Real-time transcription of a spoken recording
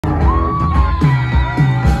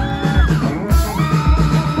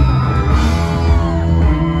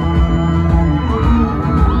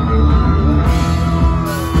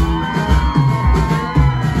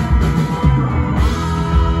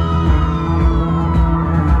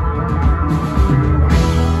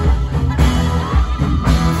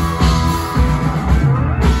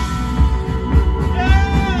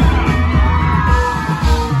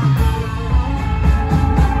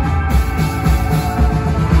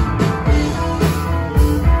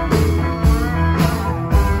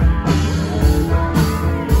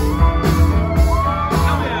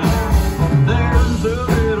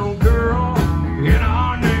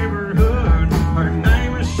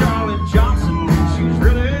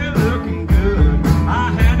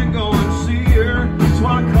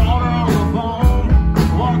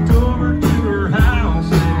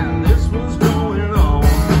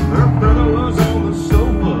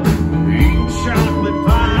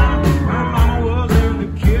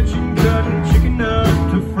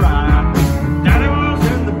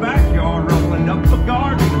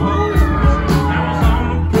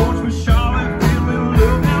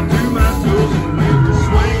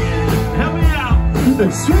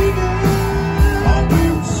Swingin', oh, we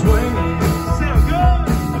were swinging. Sound good.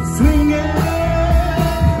 Swingin'.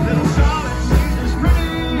 Little Charlotte, she's as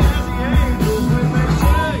pretty as the angels when they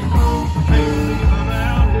say, can't believe I'm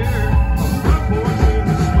out here on the front porch in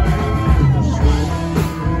the swing.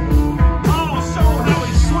 Oh, so how we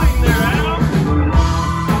swing there, Adam.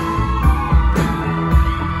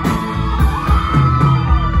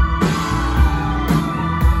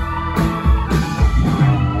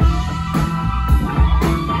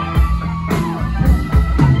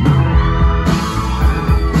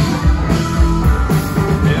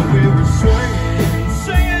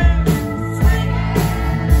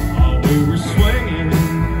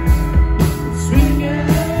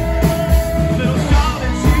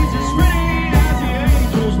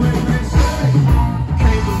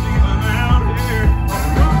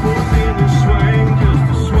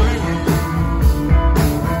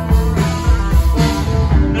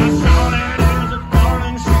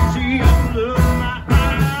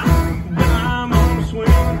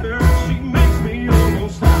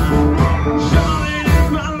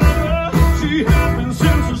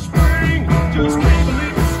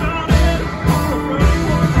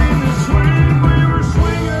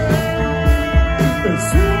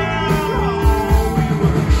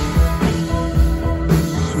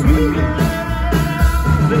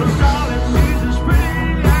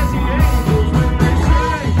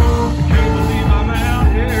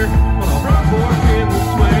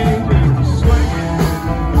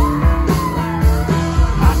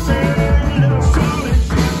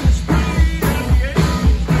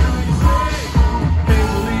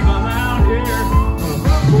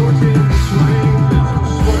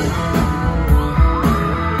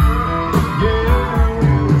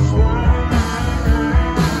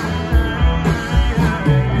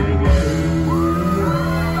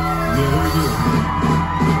 Yeah.